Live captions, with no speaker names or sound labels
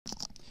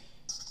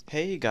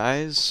Hey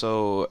guys,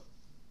 so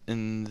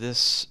in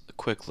this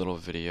quick little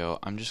video,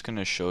 I'm just going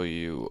to show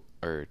you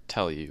or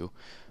tell you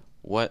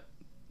what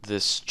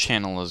this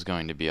channel is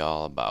going to be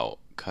all about,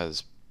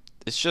 because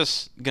it's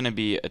just going to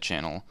be a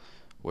channel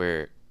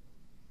where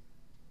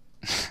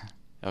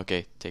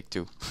okay, take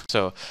two.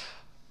 So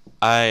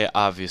I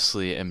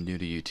obviously am new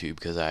to YouTube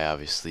because I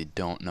obviously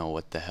don't know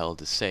what the hell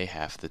to say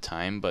half the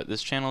time, but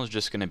this channel is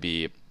just going to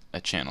be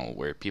a channel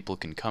where people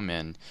can come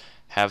in,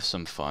 have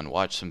some fun,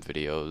 watch some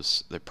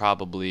videos. They're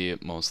probably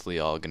mostly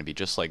all going to be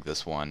just like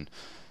this one,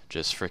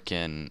 just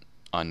freaking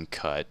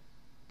uncut.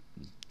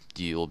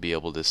 You'll be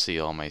able to see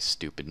all my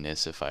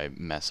stupidness if I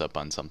mess up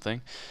on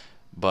something.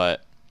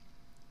 But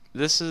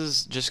this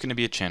is just going to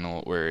be a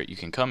channel where you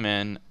can come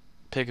in,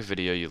 pick a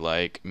video you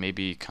like,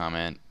 maybe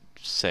comment,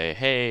 say,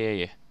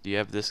 hey, do you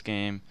have this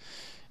game?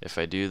 If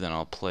I do, then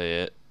I'll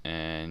play it,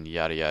 and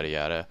yada yada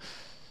yada.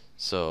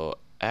 So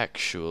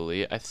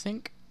actually, I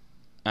think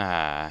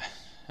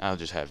I'll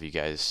just have you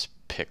guys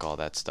pick all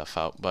that stuff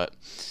out. But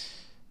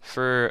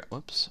for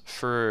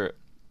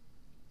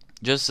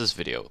just this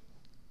video,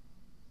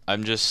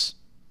 I'm just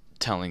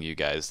telling you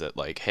guys that,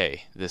 like,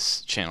 hey,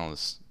 this channel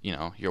is,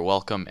 you're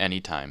welcome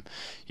anytime.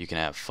 You can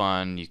have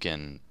fun, you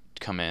can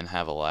come in,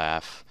 have a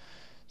laugh.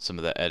 Some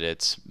of the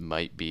edits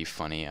might be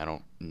funny. I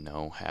don't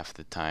know. Half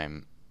the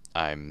time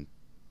I'm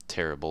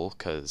terrible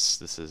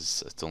because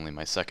it's only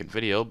my second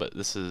video, but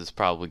this is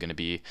probably going to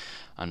be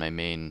on my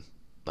main,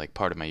 like,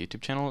 part of my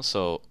YouTube channel.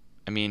 So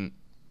I mean,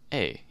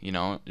 hey,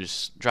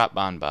 just drop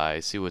on by,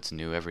 see what's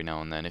new every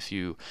now and then if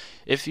you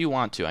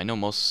want to. I know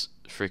most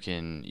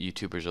freaking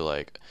YouTubers are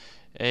like,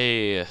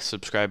 hey,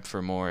 subscribe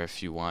for more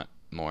if you want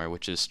more,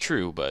 which is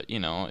true, but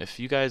if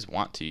you guys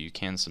want to, you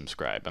can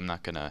subscribe. I'm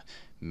not gonna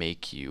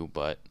make you,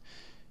 but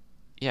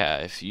yeah,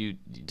 if you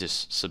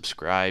just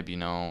subscribe,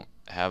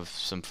 have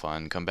some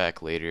fun, come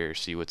back later,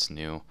 see what's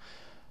new.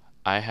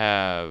 I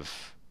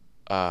have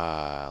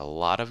a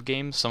lot of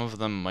games. Some of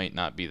them might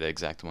not be the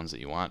exact ones that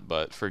you want,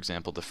 but for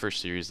example, the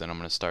first series that I'm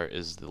going to start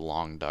is The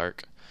Long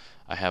Dark.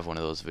 I have one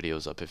of those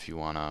videos up if you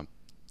want to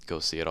go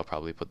see it. I'll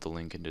probably put the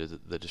link into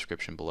the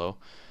description below.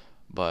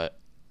 But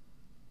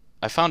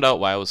I found out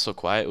why I was so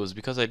quiet. It was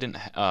because I didn't,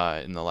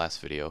 in the last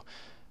video,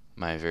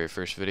 my very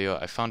first video,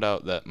 I found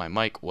out that my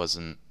mic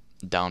wasn't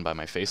down by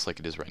my face like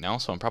it is right now,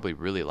 so I'm probably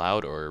really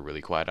loud or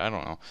really quiet, I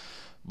don't know.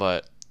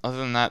 But other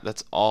than that,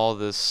 that's all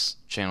this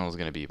channel is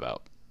going to be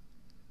about.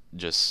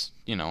 Just,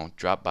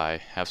 drop by,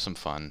 have some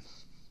fun.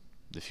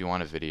 If you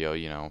want a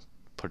video,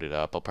 put it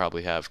up. I'll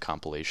probably have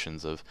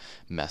compilations of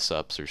mess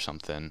ups or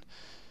something.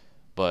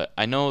 But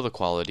I know the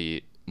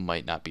quality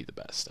might not be the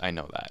best. I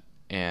know that.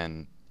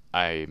 And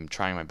I'm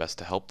trying my best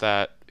to help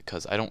that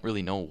because I don't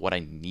really know what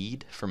I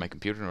need for my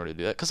computer in order to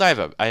do that. Because I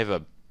have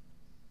a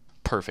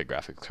perfect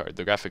graphics card.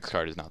 The graphics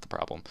card is not the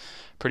problem.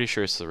 Pretty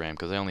sure it's the RAM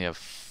because I only have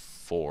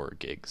 4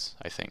 gigs,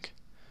 I think.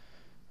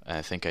 And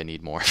I think I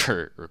need more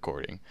for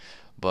recording.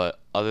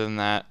 But other than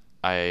that,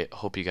 I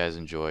hope you guys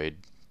enjoyed.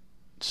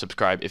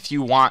 Subscribe if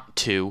you want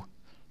to,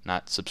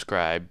 not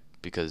subscribe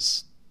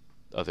because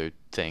other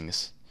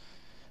things.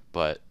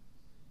 But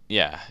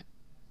yeah,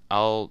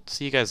 I'll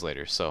see you guys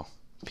later. So,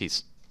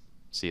 peace.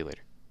 See you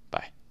later.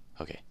 Bye.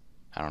 Okay.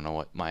 I don't know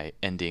what my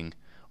ending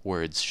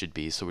words should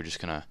be, so we're just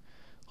gonna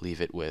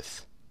leave it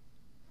with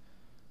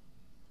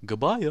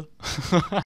goodbye.